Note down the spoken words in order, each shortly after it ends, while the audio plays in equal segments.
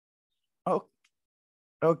Oh,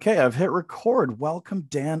 okay. I've hit record. Welcome,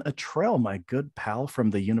 Dan Atrell, my good pal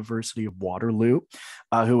from the University of Waterloo,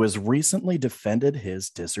 who has recently defended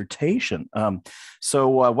his dissertation.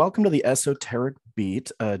 Welcome to the Esoteric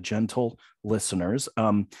Beat, gentle listeners.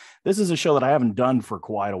 This is a show that I haven't done for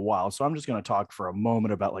quite a while, so I'm just going to talk for a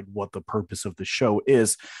moment about like what the purpose of the show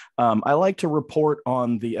is. I like to report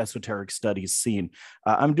on the esoteric studies scene.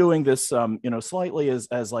 I'm doing this, slightly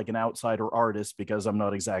as like an outsider artist because I'm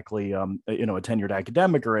not exactly, a tenured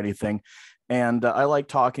academic or anything. And I like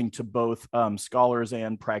talking to both scholars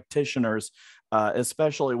and practitioners,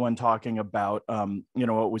 especially when talking about,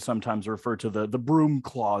 what we sometimes refer to the broom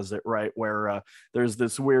closet, right? Where there's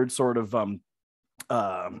this weird sort of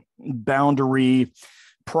boundary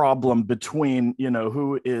problem between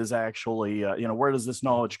who is actually where does this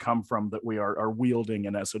knowledge come from that we are wielding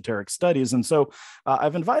in esoteric studies. And so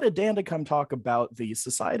I've invited Dan to come talk about the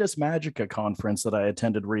Societas Magica conference that I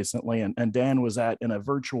attended recently, and Dan was at in a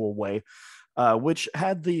virtual way, which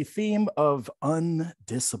had the theme of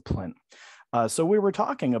undiscipline. So we were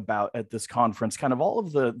talking about at this conference kind of all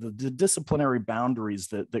of the disciplinary boundaries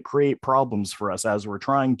that create problems for us as we're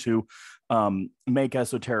trying to make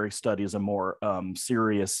esoteric studies a more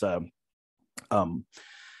serious, um,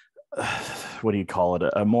 what do you call it?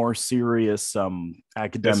 A more serious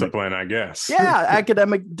academic Discipline, I guess. yeah,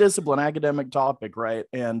 academic discipline, academic topic, right?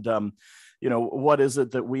 And what is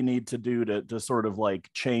it that we need to do to sort of like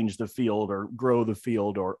change the field or grow the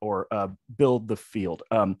field or build the field?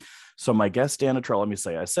 So my guest, Dan Atrell, let me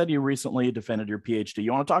say, I said you recently defended your PhD.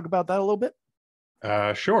 You want to talk about that a little bit?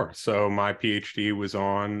 Sure. So my PhD was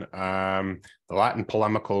on the Latin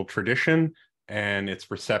polemical tradition and its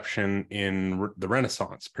reception in the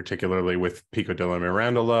Renaissance, particularly with Pico della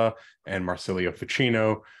Mirandola and Marsilio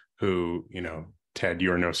Ficino, who, Ted,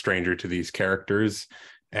 you're no stranger to these characters.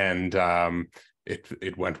 And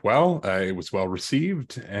it went well. It was well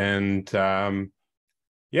received. And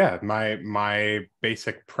yeah, my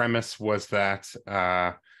basic premise was that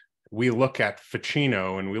we look at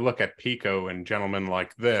Ficino and we look at Pico and gentlemen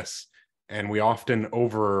like this, and we often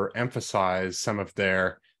overemphasize some of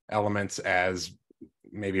their elements as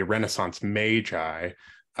maybe Renaissance magi,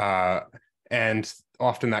 and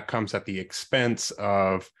often that comes at the expense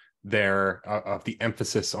of the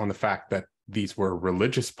emphasis on the fact that these were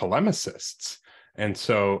religious polemicists. And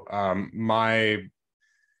so my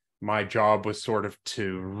job was sort of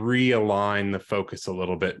to realign the focus a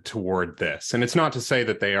little bit toward this. And it's not to say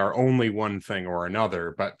that they are only one thing or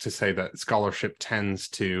another, but to say that scholarship tends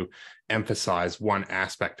to emphasize one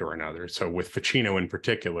aspect or another. So with Ficino in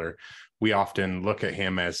particular, we often look at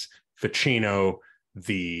him as Ficino,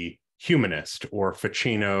 the humanist, or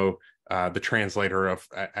Ficino, the translator of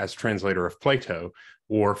Plato,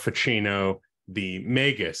 or Ficino, the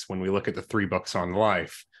magus, when we look at the 3 books on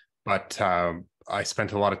life. But I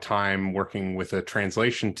spent a lot of time working with a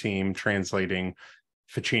translation team translating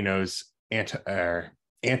Ficino's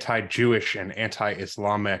anti-Jewish and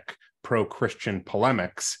anti-Islamic pro-Christian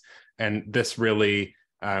polemics. And this really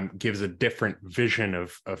gives a different vision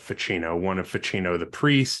of Ficino, one of Ficino the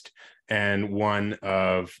priest and one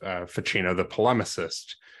of Ficino the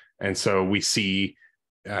polemicist. And so we see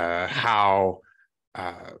how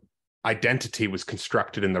identity was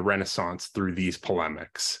constructed in the Renaissance through these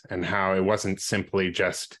polemics, and how it wasn't simply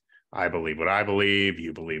just, I believe what I believe,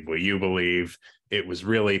 you believe what you believe. It was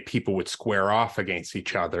really people would square off against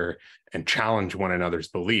each other and challenge one another's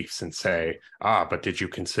beliefs and say, but did you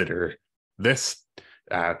consider this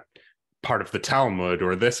part of the Talmud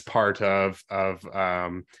or this part of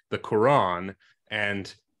the Quran?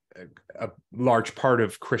 And a large part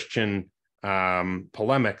of Christian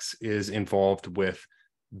polemics is involved with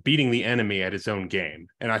beating the enemy at his own game.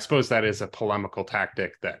 And I suppose that is a polemical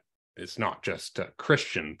tactic that is not just a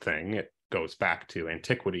Christian thing. It goes back to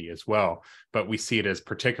antiquity as well. But we see it as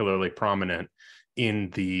particularly prominent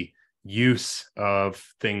in the use of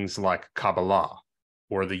things like Kabbalah,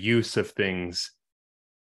 or the use of things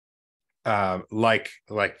like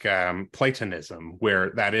Platonism,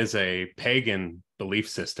 where that is a pagan belief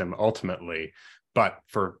system ultimately. But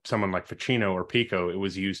for someone like Ficino or Pico, it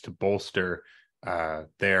was used to bolster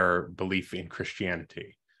their belief in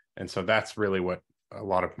Christianity. And so that's really what a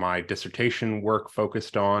lot of my dissertation work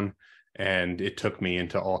focused on. And it took me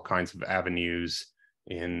into all kinds of avenues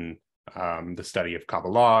in the study of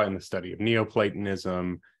Kabbalah and the study of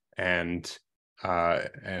Neoplatonism. And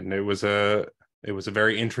it was a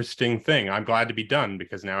very interesting thing. I'm glad to be done,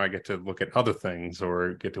 because now I get to look at other things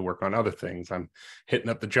or get to work on other things. I'm hitting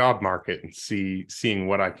up the job market and seeing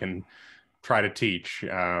what I can try to teach.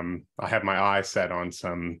 I have my eye set on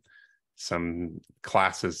some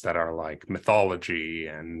classes that are like mythology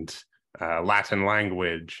and Latin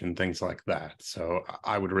language and things like that. So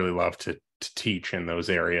I would really love to teach in those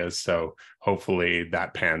areas. So hopefully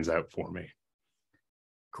that pans out for me.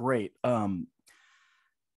 Great.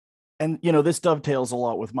 And this dovetails a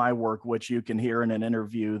lot with my work, which you can hear in an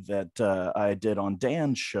interview that I did on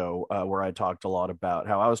Dan's show, where I talked a lot about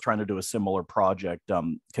how I was trying to do a similar project,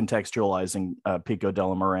 contextualizing Pico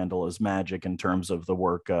della Mirandola's magic in terms of the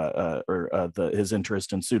work his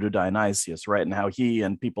interest in Pseudo-Dionysius, right? And how he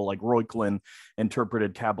and people like Reuchlin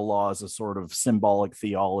interpreted Kabbalah as a sort of symbolic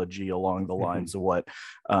theology along the lines of what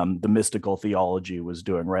the mystical theology was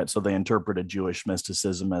doing, right? So they interpreted Jewish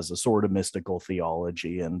mysticism as a sort of mystical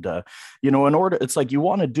theology. And in order, it's like you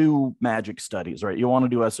want to do magic studies, right? You want to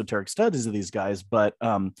do esoteric studies of these guys, but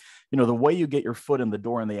the way you get your foot in the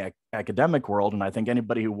door in the academic world, and I think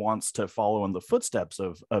anybody who wants to follow in the footsteps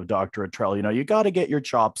of Dr. Atrell, you got to get your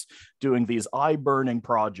chops doing these eye-burning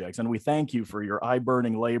projects, and we thank you for your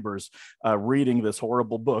eye-burning labors reading this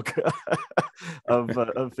horrible book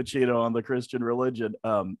of Ficino on the Christian religion.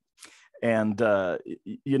 And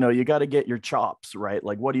you got to get your chops, right?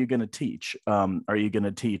 Like, what are you going to teach? Are you going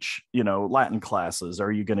to teach Latin classes?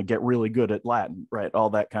 Are you going to get really good at Latin, right?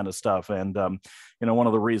 All that kind of stuff. And one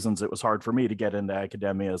of the reasons it was hard for me to get into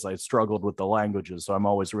academia is I struggled with the languages. So I'm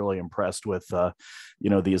always really impressed with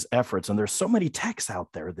these efforts. And there's so many texts out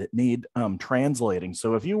there that need translating.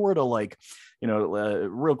 So if you were to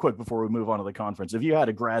real quick before we move on to the conference, if you had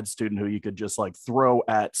a grad student who you could just throw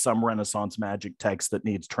at some Renaissance magic text that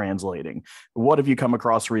needs translating, what have you come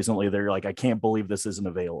across recently that you're like, I can't believe this isn't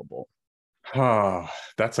available? Oh,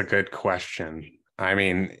 that's a good question. I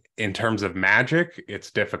mean, in terms of magic,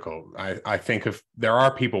 it's difficult. I think there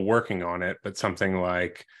are people working on it, but something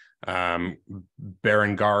like Berengaris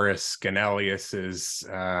Ganelius's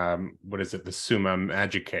what is it, the Summa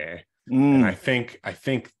Magicae. And I think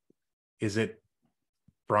is it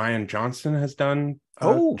Brian Johnston has done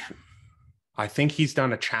I think he's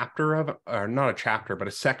done a chapter of, or not a chapter, but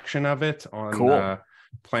a section of it on cool.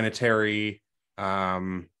 Planetary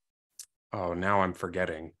now I'm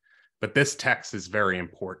forgetting. But this text is very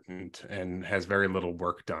important and has very little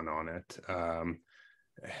work done on it.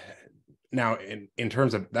 Now, in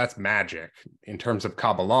terms of, that's magic. In terms of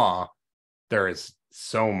Kabbalah, there is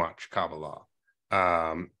so much Kabbalah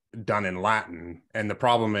done in Latin. And the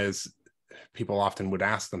problem is, people often would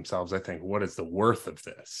ask themselves, I think, what is the worth of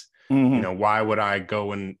this? Mm-hmm. Why would I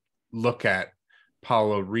go and look at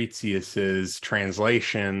Paulo Riccius's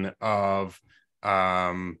translation of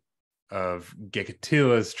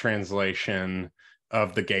Gikatila's translation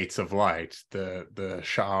of the Gates of Light, the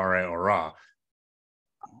Sha'are Ora?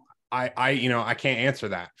 I can't answer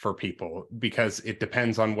that for people because it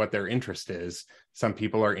depends on what their interest is. Some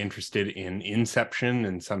people are interested in inception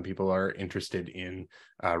and some people are interested in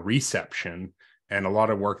reception. And a lot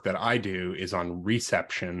of work that I do is on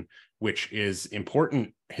reception, which is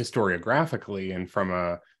important historiographically and from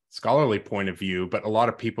a scholarly point of view. But a lot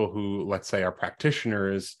of people who, let's say, are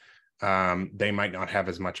practitioners, they might not have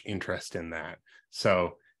as much interest in that.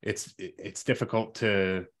 So it's difficult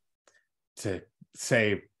to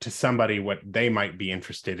say to somebody what they might be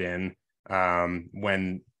interested in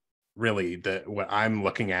when really what I'm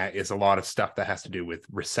looking at is a lot of stuff that has to do with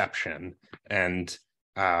reception, and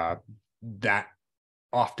that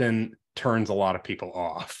often turns a lot of people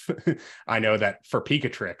off. I know that for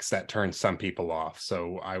Picatrix that turns some people off.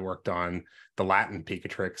 So I worked on the Latin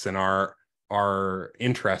Picatrix, and our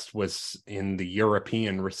interest was in the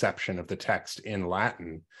European reception of the text in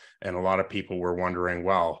Latin, and a lot of people were wondering,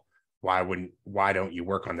 well, why don't you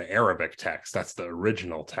work on the Arabic text? That's the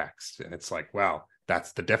original text. And it's like, well,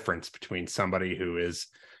 that's the difference between somebody who is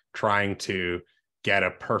trying to get a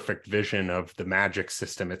perfect vision of the magic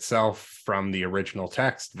system itself from the original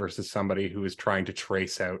text versus somebody who is trying to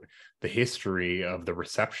trace out the history of the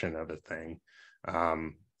reception of a thing.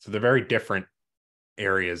 So they're very different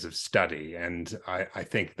areas of study. And I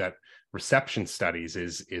think that reception studies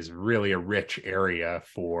is really a rich area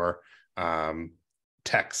for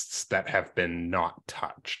texts that have been not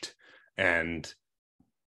touched. And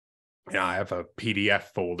I have a PDF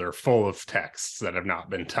folder full of texts that have not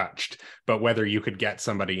been touched, but whether you could get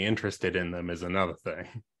somebody interested in them is another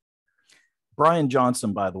thing. Brian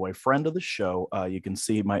Johnson, by the way, friend of the show. You can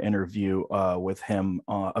see my interview with him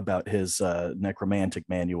about his necromantic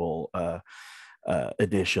manual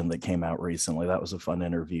edition that came out recently. That was a fun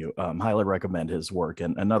interview. Highly recommend his work,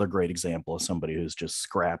 and another great example of somebody who's just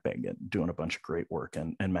scrapping and doing a bunch of great work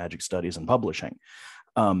in magic studies and publishing.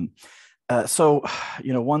 So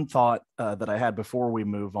one thought that I had before we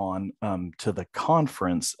move on to the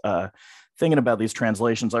conference, thinking about these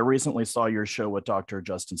translations, I recently saw your show with Dr.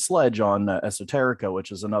 Justin Sledge on Esoterica,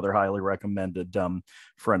 which is another highly recommended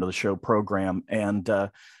friend of the show program. And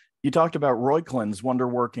you talked about Reuchlin's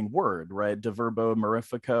wonder-working word, right? De verbo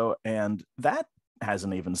mirifico, and that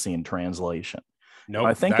hasn't even seen translation. Nope.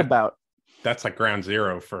 I think that's like ground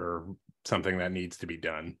zero for something that needs to be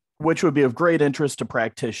done. Which would be of great interest to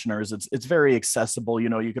practitioners. It's very accessible. You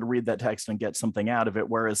know, you could read that text and get something out of it.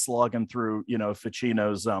 Whereas slogging through,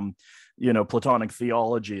 Ficino's, Platonic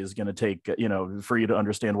theology is going to take, for you to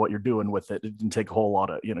understand what you're doing with it, it can take a whole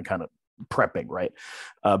lot of, kind of prepping, right?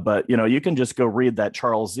 But you can just go read that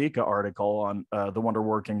Charles Zika article on the wonder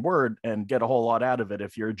working word and get a whole lot out of it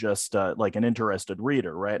if you're just like an interested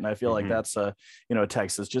reader, right? And I feel like that's a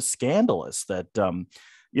text is just scandalous that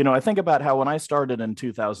I think about how when I started in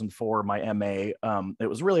 2004, my MA, it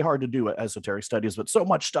was really hard to do esoteric studies, but so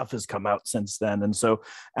much stuff has come out since then. And so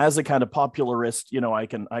as a kind of popularist,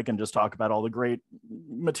 I can just talk about all the great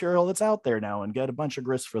material that's out there now and get a bunch of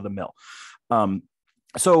grist for the mill.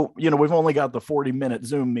 So, we've only got the 40-minute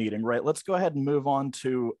Zoom meeting, right? Let's go ahead and move on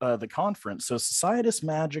to the conference. So Societas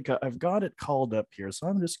Magica, I've got it called up here. So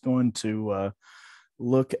I'm just going to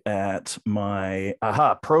look at my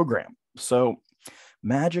program. So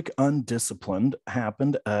Magic Undisciplined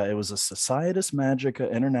happened. It was a Societas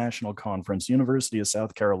Magica International Conference, University of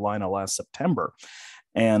South Carolina last September.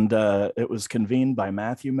 And it was convened by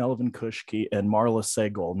Matthew Melvin Kushke and Marla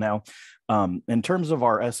Segel. Now, in terms of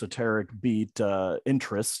our esoteric beat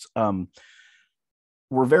interests,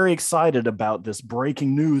 we're very excited about this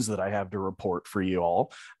breaking news that I have to report for you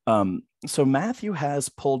all. So Matthew has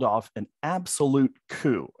pulled off an absolute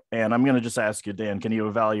coup. And I'm going to just ask you, Dan, can you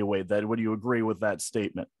evaluate that? Would you agree with that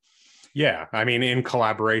statement? Yeah, I mean, in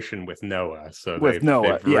collaboration with Noah. So they've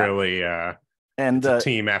really, it's a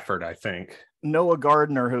team effort, I think. Noah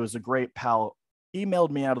Gardner, who is a great pal,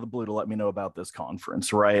 emailed me out of the blue to let me know about this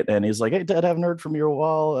conference, right? And he's like, "Hey, Dad, I haven't heard from you in a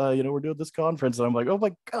while. We're doing this conference." And I'm like, "Oh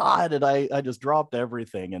my God." And I just dropped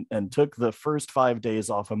everything and took the first 5 days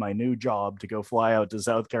off of my new job to go fly out to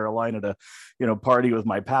South Carolina to, party with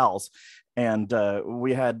my pals. And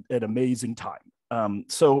we had an amazing time.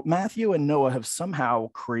 So Matthew and Noah have somehow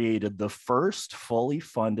created the first fully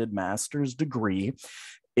funded master's degree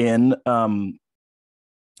in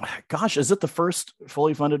is it the first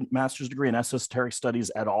fully funded master's degree in esoteric studies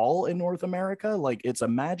at all in North America? Like, it's a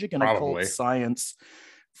magic and occult science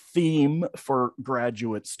theme for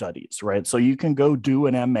graduate studies, right? So you can go do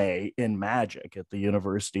an MA in magic at the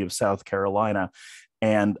University of South Carolina,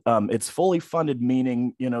 and it's fully funded,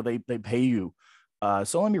 meaning they pay you.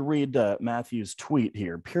 So let me read Matthew's tweet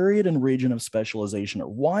here. Period and region of specialization are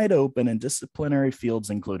wide open, and disciplinary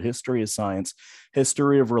fields include history of science,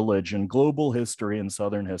 history of religion, global history, and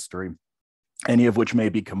Southern history, any of which may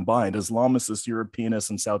be combined. Islamicists,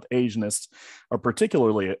 Europeanists, and South Asianists are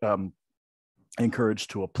particularly encouraged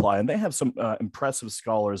to apply. And they have some impressive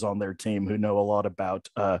scholars on their team who know a lot about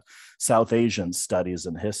South Asian studies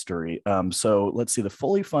and history. So let's see, the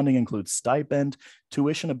fully funding includes stipend,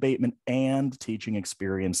 tuition abatement, and teaching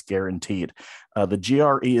experience guaranteed. The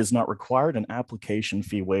GRE is not required, and application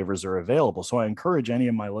fee waivers are available. So I encourage any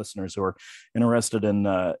of my listeners who are interested in,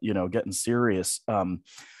 getting serious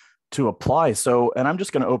to apply. So, and I'm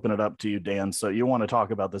just going to open it up to you, Dan. So you want to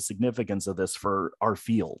talk about the significance of this for our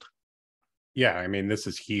field? Yeah, I mean, this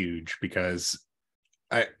is huge because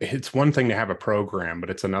it's one thing to have a program, but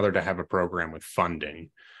it's another to have a program with funding,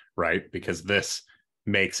 right? Because this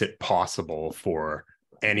makes it possible for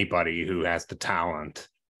anybody who has the talent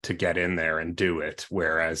to get in there and do it,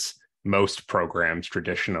 whereas most programs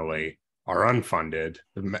traditionally are unfunded,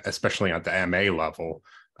 especially at the MA level.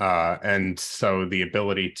 And so the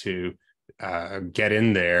ability to get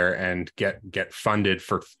in there and get funded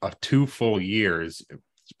for 2 full years,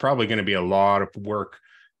 it's probably going to be a lot of work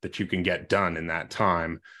that you can get done in that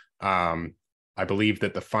time. I believe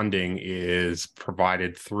that the funding is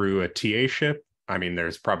provided through a TA-ship. I mean,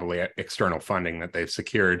 there's probably external funding that they've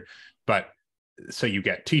secured, but so you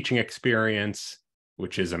get teaching experience,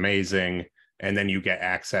 which is amazing. And then you get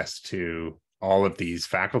access to all of these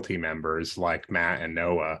faculty members like Matt and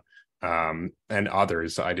Noah and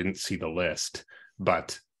others. I didn't see the list,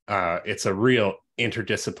 but it's a real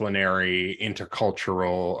interdisciplinary,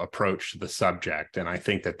 intercultural approach to the subject. And I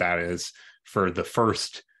think that is, for the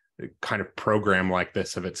first kind of program like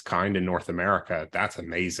this of its kind in North America, that's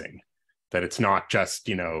amazing. That it's not just,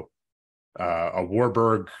 a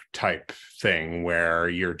Warburg type thing where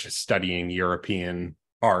you're just studying European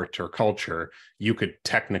art or culture. You could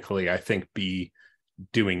technically, I think, be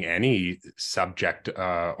doing any subject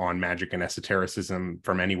on magic and esotericism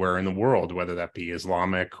from anywhere in the world, whether that be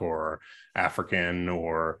Islamic or African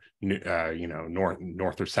or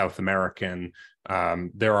North or South American.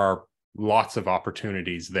 There are lots of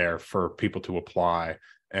opportunities there for people to apply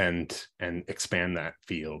and expand that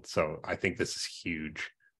field. So I think this is huge.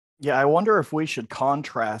 Yeah, I wonder if we should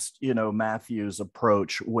contrast, Matthew's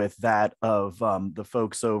approach with that of the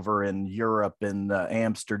folks over in Europe and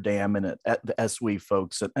Amsterdam and the SW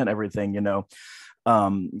folks and everything,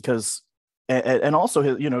 because and also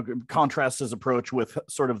his, contrast his approach with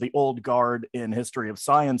sort of the old guard in history of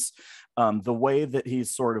science, the way that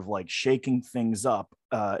he's sort of like shaking things up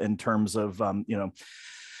in terms of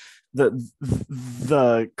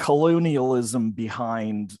the colonialism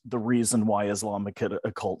behind the reason why Islamic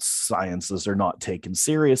occult sciences are not taken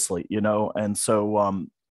seriously, and so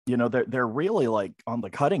they're really like on the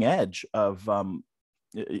cutting edge of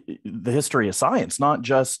the history of science, not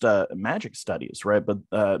just magic studies, right? But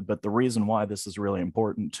the reason why this is really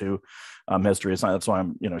important to history of science. That's why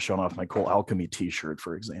I'm showing off my cool alchemy T-shirt,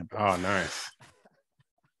 for example. Oh, nice.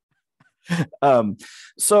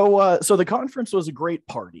 So the conference was a great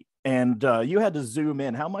party, and you had to zoom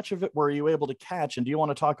in. How much of it were you able to catch? And do you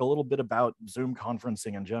want to talk a little bit about Zoom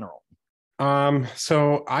conferencing in general?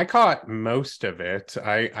 So I caught most of it.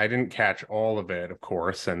 I didn't catch all of it, of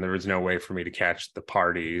course, and there was no way for me to catch the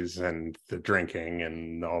parties and the drinking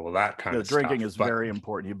and all of that kind of stuff. The drinking is very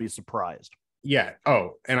important. You'd be surprised. Yeah.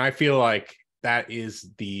 Oh, and I feel like that is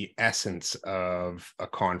the essence of a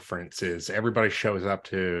conference. Is everybody shows up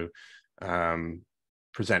to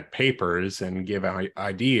present papers and give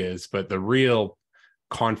ideas, but the real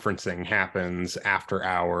conferencing happens after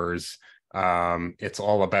hours. It's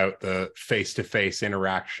all about the face-to-face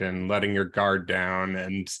interaction, letting your guard down,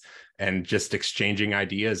 and just exchanging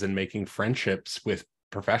ideas and making friendships with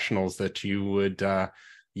professionals that you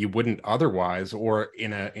wouldn't otherwise, or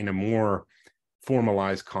in a more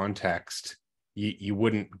formalized context, you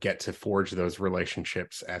wouldn't get to forge those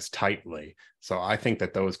relationships as tightly. So I think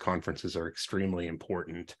that those conferences are extremely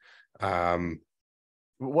important.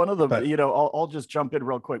 One of the, I'll just jump in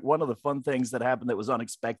real quick. One of the fun things that happened that was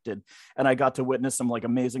unexpected, and I got to witness some like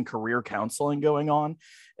amazing career counseling going on,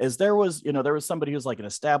 is there was somebody who's like an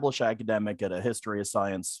established academic at a history of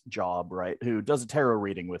science job, right, who does a tarot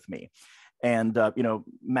reading with me. And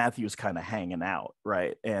Matthew's kind of hanging out,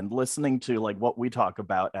 right, and listening to like what we talk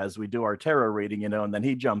about as we do our tarot reading, and then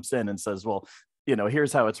he jumps in and says, well,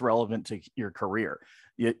 here's how it's relevant to your career,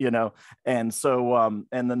 and so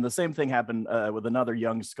and then the same thing happened with another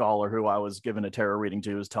young scholar who I was given a tarot reading to,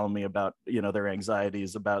 who was telling me about their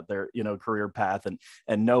anxieties about their career path,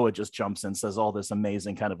 and Noah just jumps in and says all this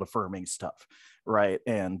amazing kind of affirming stuff, right?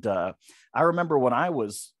 And I remember when I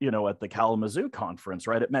was at the Kalamazoo conference,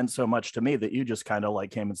 right, it meant so much to me that you just kind of like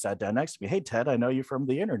came and sat down next to me. Hey Ted, I know you from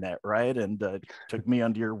the internet, right? And took me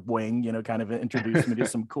under your wing, kind of introduced me to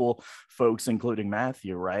some cool folks, including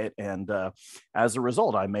Matthew, right? And as a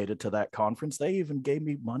result, I made it to that conference. They even gave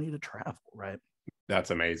me money to travel, right?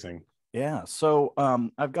 That's amazing. Yeah. So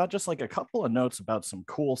I've got just like a couple of notes about some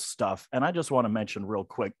cool stuff. And I just want to mention real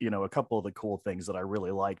quick, a couple of the cool things that I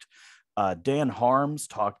really liked. Dan Harms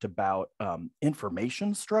talked about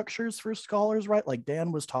information structures for scholars, right? Like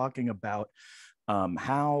Dan was talking about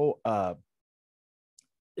how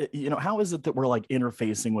how is it that we're like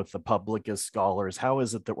interfacing with the public as scholars? How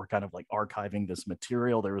is it that we're kind of like archiving this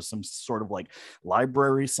material? There was some sort of like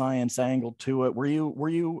library science angle to it. Were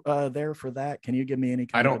you there for that? Can you give me any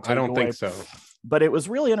kind of I don't think so. But it was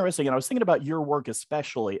really interesting. And I was thinking about your work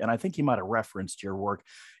especially, and I think you might have referenced your work,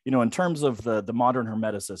 in terms of the modern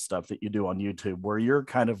hermeticist stuff that you do on YouTube, where you're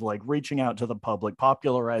kind of like reaching out to the public,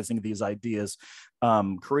 popularizing these ideas,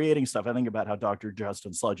 creating stuff. I think about how Dr.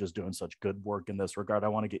 Justin Sledge is doing such good work in this regard. I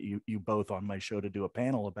want to get you both on my show to do a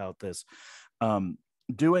panel about this.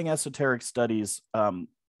 Doing esoteric studies,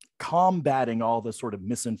 combating all the sort of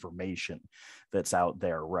misinformation that's out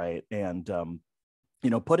there, right? And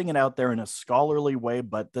putting it out there in a scholarly way,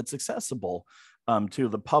 but that's accessible to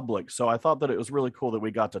the public. So I thought that it was really cool that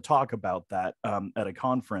we got to talk about that at a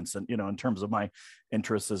conference. And, in terms of my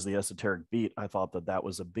interest as the esoteric beat, I thought that that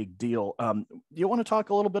was a big deal. Do you want to talk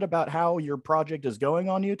a little bit about how your project is going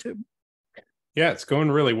on YouTube? Yeah, it's going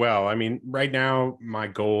really well. I mean, right now, my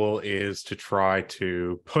goal is to try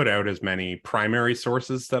to put out as many primary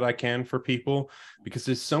sources that I can for people, because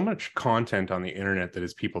there's so much content on the internet that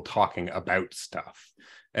is people talking about stuff.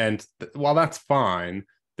 And while that's fine,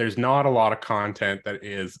 there's not a lot of content that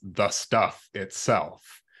is the stuff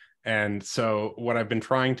itself. And so what I've been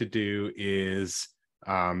trying to do is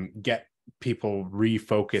get people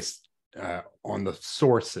refocused on the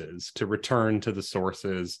sources, to return to the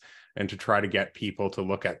sources and to try to get people to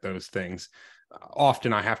look at those things.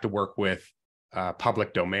 Often I have to work with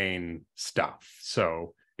public domain stuff,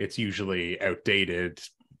 so it's usually outdated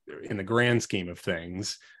in the grand scheme of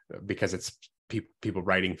things, because it's people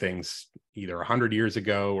writing things either 100 years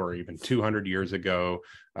ago or even 200 years ago,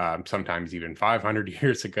 sometimes even 500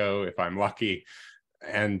 years ago if I'm lucky.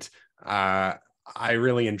 And I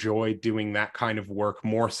really enjoy doing that kind of work,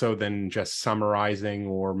 more so than just summarizing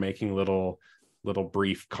or making little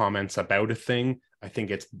brief comments about a thing. I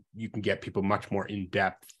think you can get people much more in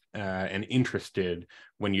depth and interested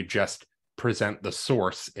when you just present the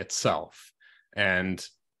source itself. And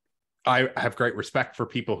I have great respect for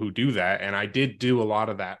people who do that. And I did do a lot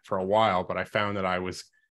of that for a while, but I found that I was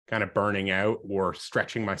kind of burning out or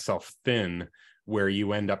stretching myself thin, where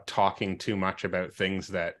you end up talking too much about things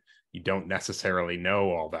that you don't necessarily know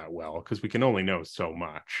all that well, because we can only know so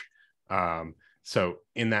much. So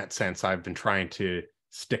in that sense, I've been trying to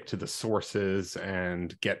stick to the sources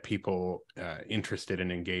and get people interested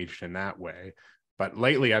and engaged in that way. But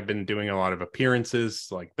lately I've been doing a lot of appearances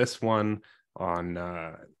like this one on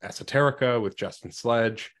Esoterica with Justin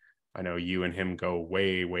Sledge. I know you and him go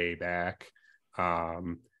way, way back.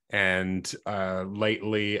 And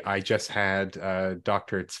lately I just had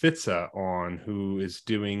Dr. Tzvitsa on, who is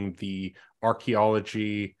doing the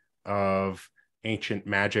archaeology of ancient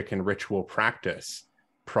magic and ritual practice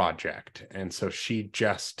project. And so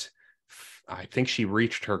I think she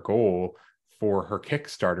reached her goal for her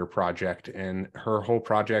Kickstarter project. And her whole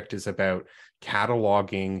project is about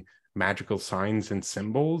cataloging magical signs and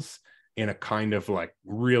symbols in a kind of like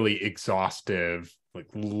really exhaustive, like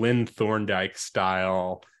Lynn Thorndike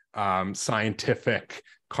style scientific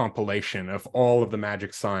compilation of all of the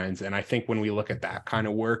magic signs. And I think when we look at that kind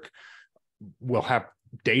of work, we'll have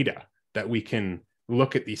data that we can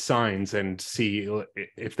look at these signs and see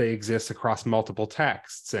if they exist across multiple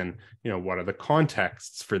texts, and what are the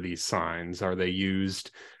contexts for these signs. Are they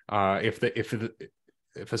used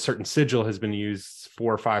if a certain sigil has been used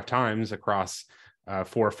 4 or 5 times across 4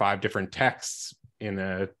 or 5 different texts in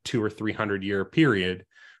a 200 or 300 year period,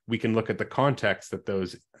 we can look at the context that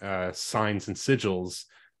those signs and sigils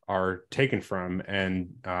are taken from and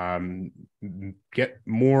get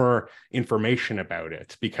more information about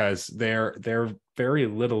it, because they're very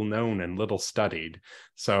little known and little studied.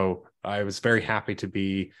 So I was very happy to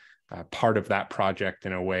be part of that project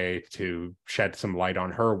in a way to shed some light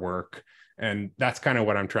on her work. And that's kind of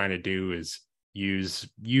what I'm trying to do, is use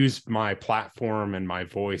my platform and my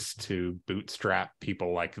voice to bootstrap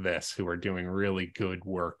people like this who are doing really good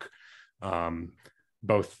work,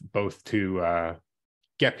 both to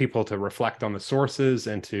get people to reflect on the sources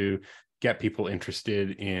and to get people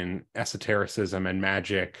interested in esotericism and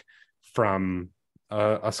magic from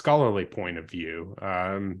a scholarly point of view.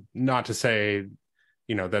 Not to say,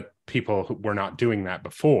 that people were not doing that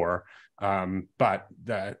before, but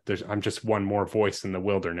I'm just one more voice in the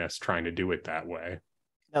wilderness trying to do it that way.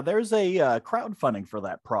 Now, there's a crowdfunding for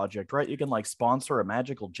that project, right? You can like sponsor a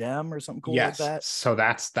magical gem or something cool like that. So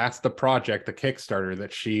that's the project, the Kickstarter,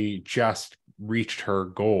 that she just reached her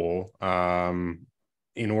goal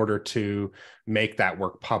in order to make that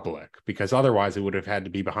work public, because otherwise it would have had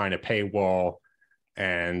to be behind a paywall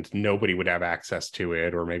and nobody would have access to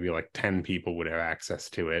it, or maybe like 10 people would have access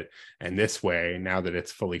to it. And this way, now that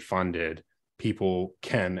it's fully funded, people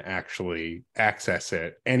can actually access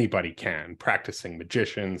it. Anybody can. Practicing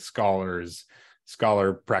magicians,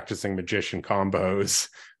 scholar practicing magician combos,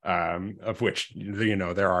 of which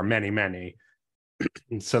there are many, many.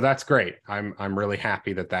 So that's great. I'm really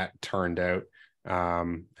happy that turned out.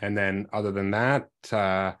 And then other than that,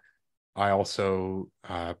 I also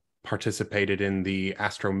participated in the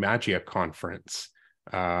Astromagic conference,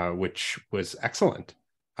 which was excellent.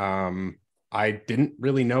 I didn't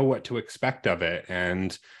really know what to expect of it,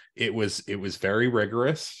 and it was very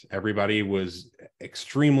rigorous. Everybody was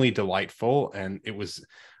extremely delightful, and it was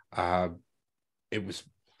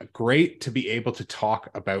great to be able to talk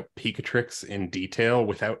about Picatrix in detail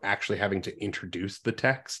without actually having to introduce the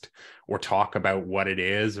text or talk about what it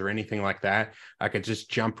is or anything like that. I could just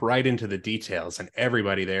jump right into the details, and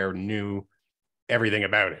everybody there knew everything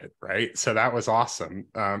about it, right? So that was awesome.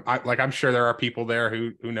 I'm sure there are people there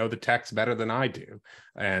who know the text better than I do,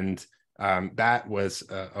 and that was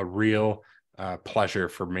a real pleasure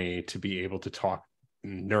for me to be able to talk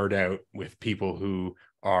nerd out with people who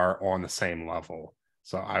are on the same level.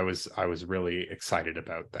 So I was really excited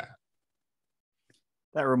about that.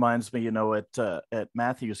 That reminds me, at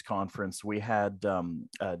Matthew's conference, we had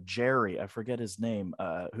Jerry, I forget his name,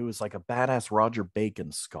 who was like a badass Roger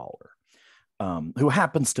Bacon scholar. who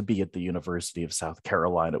happens to be at the University of South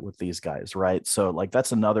Carolina with these guys, right? So like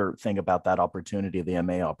that's another thing about that opportunity, the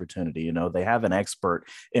MA opportunity. You know, they have an expert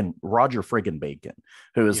in Roger friggin Bacon,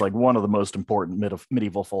 who is like one of the most important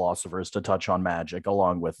medieval philosophers to touch on magic,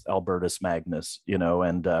 along with Albertus Magnus. You know,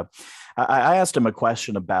 and I asked him a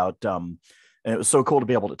question about. And it was so cool to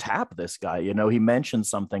be able to tap this guy. You know, he mentioned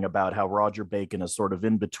something about how Roger Bacon is sort of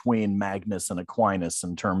in between Magnus and Aquinas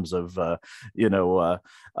in terms of,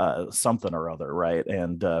 something or other, right?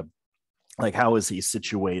 And like, how is he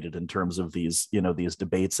situated in terms of these, you know, these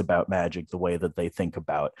debates about magic, the way that they think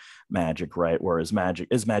about magic, right? Whereas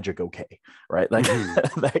is magic okay, right? Like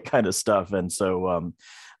that kind of stuff. And so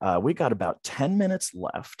we got about 10 minutes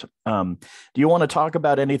left. Do you want to talk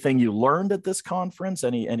about anything you learned at this conference?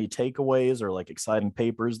 Any takeaways or like exciting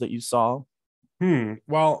papers that you saw?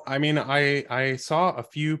 Well, I mean, I saw a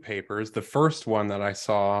few papers. The first one that I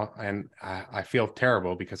saw, and I feel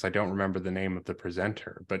terrible because I don't remember the name of the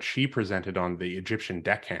presenter, but she presented on the Egyptian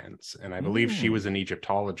deckhands, and I believe she was an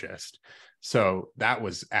Egyptologist. So that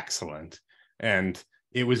was excellent. And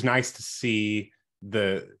it was nice to see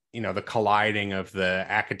the colliding of the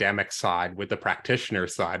academic side with the practitioner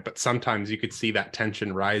side. But sometimes you could see that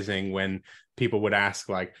tension rising when people would ask,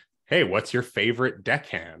 like, hey, what's your favorite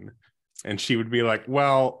deckhand? And she would be like,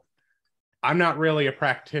 well, I'm not really a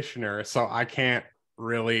practitioner, so I can't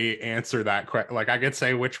really answer that question. Like, I could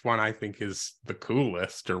say which one I think is the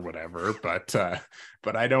coolest or whatever, but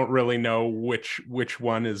I don't really know which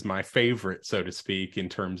one is my favorite, so to speak, in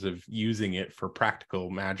terms of using it for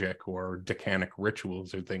practical magic or decanic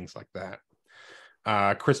rituals or things like that.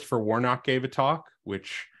 Christopher Warnock gave a talk,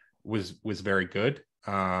 which was very good.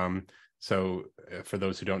 So for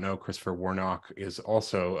those who don't know, Christopher Warnock is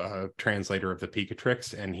also a translator of the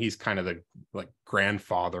Picatrix, and he's kind of the like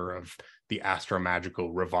grandfather of the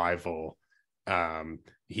astromagical revival.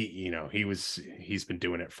 He's been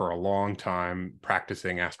doing it for a long time,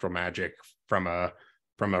 practicing astromagic from a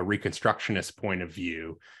reconstructionist point of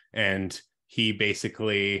view. And he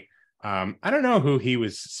basically, I don't know who he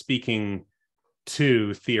was speaking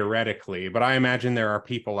to theoretically, but I imagine there are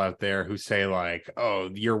people out there who say like, oh,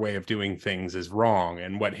 your way of doing things is wrong.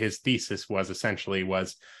 And what his thesis was essentially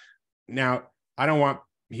was, now I don't want,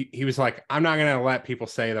 he was like, I'm not going to let people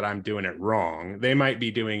say that I'm doing it wrong. They might be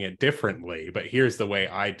doing it differently, but here's the way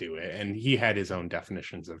I do it. And he had his own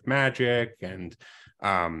definitions of magic. And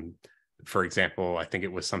for example, I think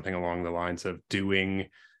it was something along the lines of doing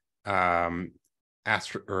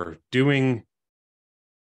doing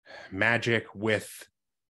magic with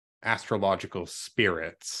astrological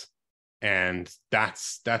spirits, and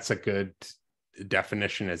that's a good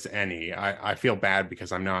definition as any. I feel bad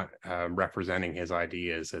because I'm not representing his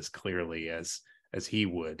ideas as clearly as he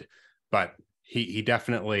would, but he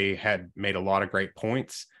definitely had made a lot of great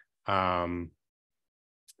points, and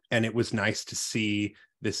it was nice to see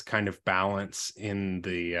this kind of balance in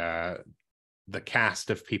the cast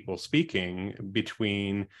of people speaking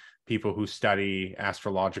between people who study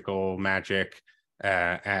astrological magic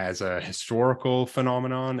as a historical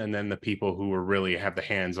phenomenon, and then the people who really have the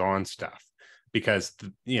hands-on stuff, because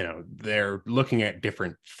they're looking at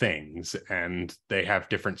different things and they have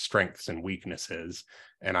different strengths and weaknesses.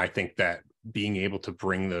 And I think that being able to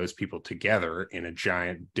bring those people together in a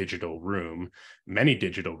giant digital room, many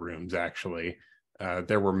digital rooms actually,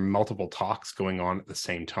 there were multiple talks going on at the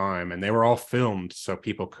same time, and they were all filmed so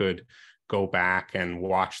people could go back and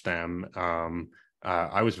watch them.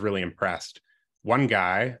 I was really impressed. One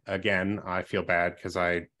guy, again, I feel bad because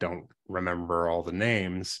I don't remember all the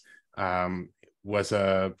names, was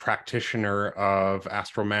a practitioner of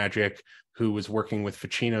Astromagic who was working with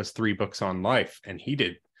Ficino's 3 books on life, and he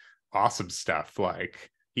did awesome stuff.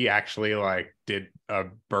 Like, he actually did a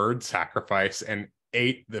bird sacrifice and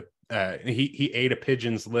ate he ate a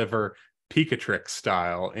pigeon's liver, Picatrix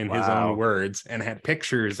style, in his own words, and had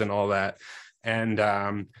pictures and all that. And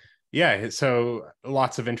so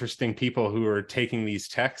lots of interesting people who are taking these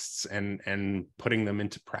texts and putting them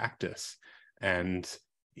into practice. And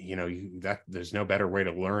there's no better way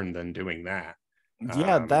to learn than doing that.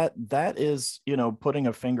 Yeah, that is, putting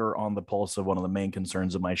a finger on the pulse of one of the main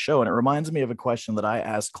concerns of my show. And it reminds me of a question that I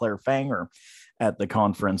asked Claire Fanger at the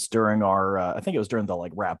conference during our, I think it was during the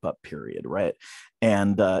wrap up period, right?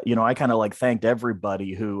 And, I kind of thanked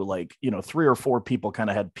everybody who 3 or 4 people kind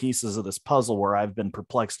of had pieces of this puzzle where I've been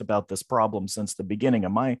perplexed about this problem since the beginning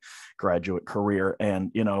of my graduate career.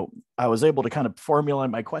 And, I was able to kind of formulate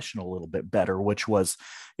my question a little bit better, which was,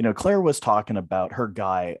 Claire was talking about her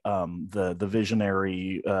guy, the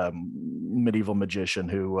visionary medieval magician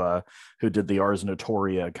who did the Ars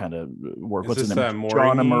Notoria kind of work. What's his name?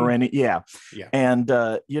 John Morini. Yeah. And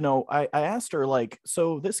I asked her, like,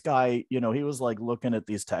 so this guy, he was like looking at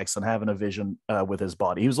these texts and having a vision with his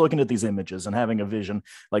body. He was looking at these images and having a vision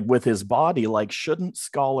like with his body. Like, shouldn't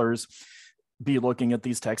scholars be looking at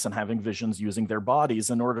these texts and having visions using their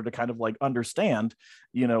bodies in order to kind of like understand,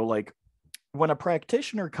 like when a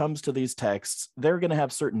practitioner comes to these texts, they're going to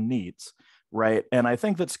have certain needs, right? And I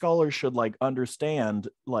think that scholars should like understand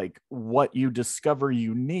like what you discover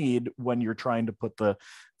you need when you're trying to put the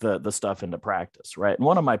stuff into practice, right? And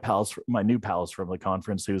one of my new pals from the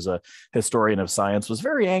conference, who's a historian of science, was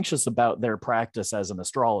very anxious about their practice as an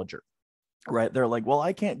astrologer. Right. They're like, well,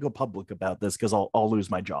 I can't go public about this because I'll lose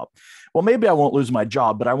my job. Well, maybe I won't lose my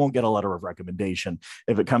job, but I won't get a letter of recommendation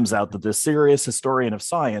if it comes out that this serious historian of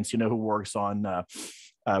science, who works on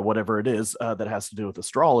whatever it is that has to do with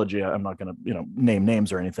astrology. I'm not going to, name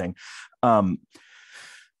names or anything.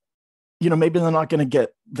 Maybe they're not going to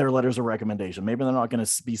get their letters of recommendation. Maybe they're not going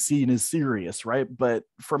to be seen as serious, right? But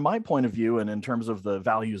from my point of view, and in terms of the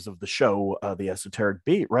values of the show, the Esoteric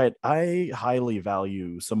Beat, right, I highly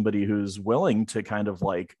value somebody who's willing to kind of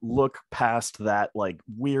like look past that like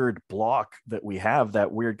weird block that we have,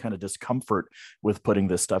 that weird kind of discomfort with putting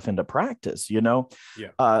this stuff into practice,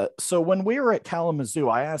 Yeah. So when we were at Kalamazoo,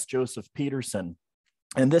 I asked Joseph Peterson,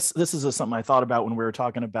 and this is something I thought about when we were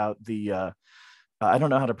talking about the I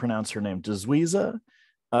don't know how to pronounce her name. Dzwiza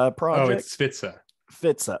project. Oh, it's Spitza.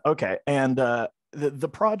 Fitza. Okay. And the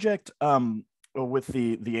project with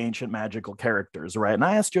the ancient magical characters, right? And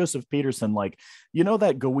I asked Joseph Peterson, like,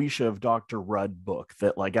 that Goetia of Dr. Rudd book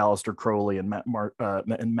that like Aleister Crowley and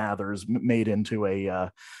Mathers made into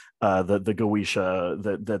a the Goetia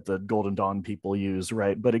that the Golden Dawn people use,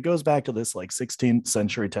 right? But it goes back to this like 16th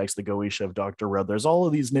century text, the Goetia of Dr. Rudd. There's all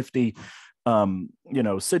of these nifty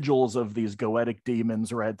sigils of these goetic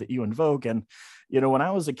demons, right, that you invoke. And when I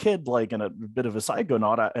was a kid, like, in a bit of a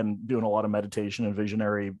psychonaut and doing a lot of meditation and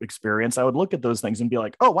visionary experience, I would look at those things and be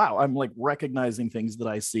like, oh wow, I'm like recognizing things that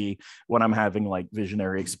I see when I'm having like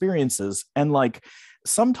visionary experiences. And like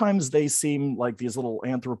sometimes they seem like these little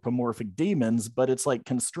anthropomorphic demons, but it's like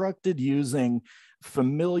constructed using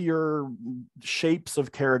familiar shapes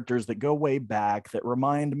of characters that go way back, that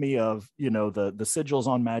remind me of the sigils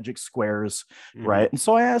on magic squares, right? And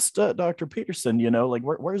so I asked Dr. Peterson, like,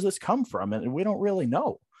 where does this come from? And we don't really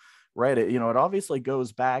know, right? It obviously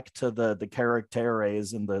goes back to the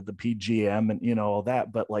characteres and the PGM and all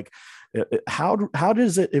that, but like how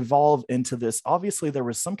does it evolve into this? Obviously there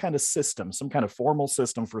was some kind of system, some kind of formal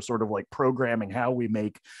system for sort of like programming how we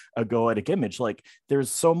make a goetic image. Like there's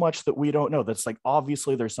so much that we don't know. That's like,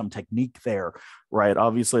 obviously there's some technique there, right?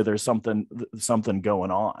 Obviously there's something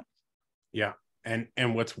going on. Yeah. And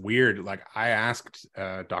what's weird, like I asked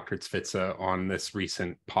Dr. Spitza on this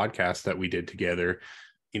recent podcast that we did together,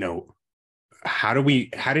 how did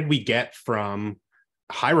we get from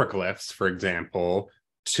hieroglyphs, for example,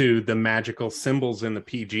 to the magical symbols in the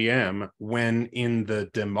PGM, when in the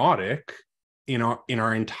demotic, in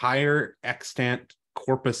our entire extant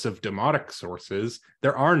corpus of demotic sources,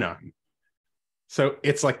 there are none. So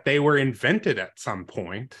it's like they were invented at some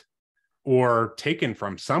point or taken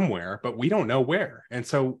from somewhere, but we don't know where. And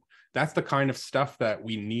so that's the kind of stuff that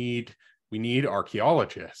we need. We need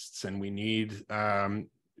archaeologists, and we need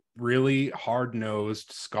really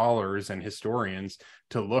hard-nosed scholars and historians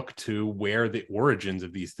to look to where the origins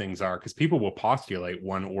of these things are, because people will postulate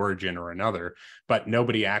one origin or another, but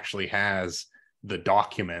nobody actually has the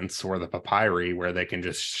documents or the papyri where they can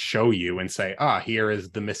just show you and say, here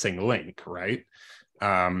is the missing link, right?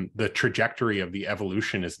 The trajectory of the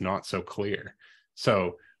evolution is not so clear.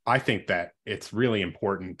 So I think that it's really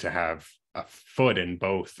important to have a foot in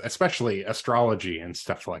both, especially astrology and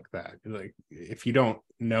stuff like that. Like, if you don't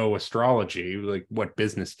know astrology, like, what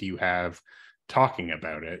business do you have talking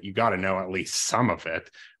about it? You got to know at least some of it,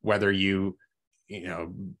 whether you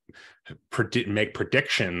make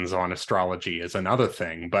predictions on astrology is another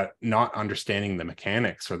thing, but not understanding the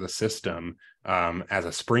mechanics or the system as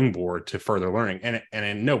a springboard to further learning.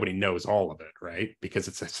 And nobody knows all of it, right? Because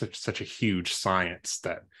it's such a huge science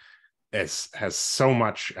that has so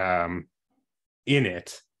much in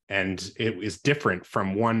it, and it is different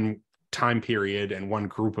from one time period and one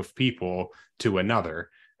group of people to another.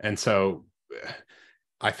 And so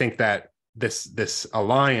I think that this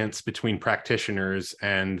alliance between practitioners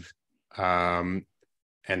and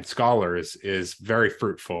scholars is very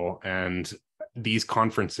fruitful, and these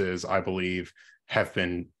conferences, I believe, have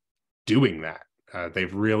been doing that.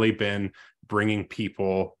 They've really been bringing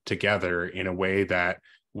people together in a way that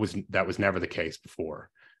was never the case before.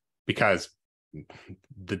 Because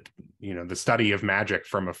the the study of magic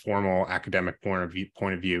from a formal academic point of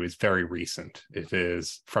view is very recent. It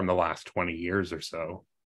is from the last 20 years or so.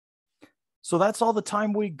 So that's all the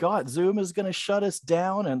time we got. Zoom is going to shut us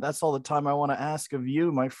down, and that's all the time I want to ask of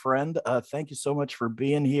you, my friend. Thank you so much for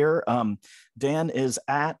being here. Dan is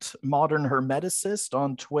at Modern Hermeticist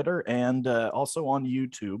on Twitter and also on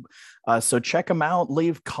YouTube. So check him out,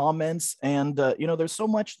 leave comments, and there's so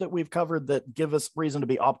much that we've covered that give us reason to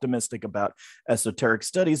be optimistic about esoteric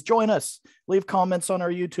studies. Join us, leave comments on our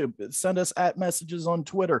YouTube, send us at messages on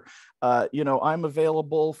Twitter. I'm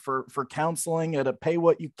available for counseling at a pay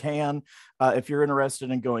what you can. If you're interested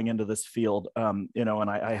in going into this field, and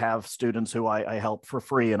I have students who I help for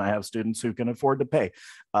free, and I have students who can afford to pay.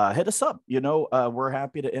 Hit us up. We're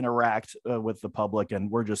happy to interact with the public, and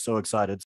we're just so excited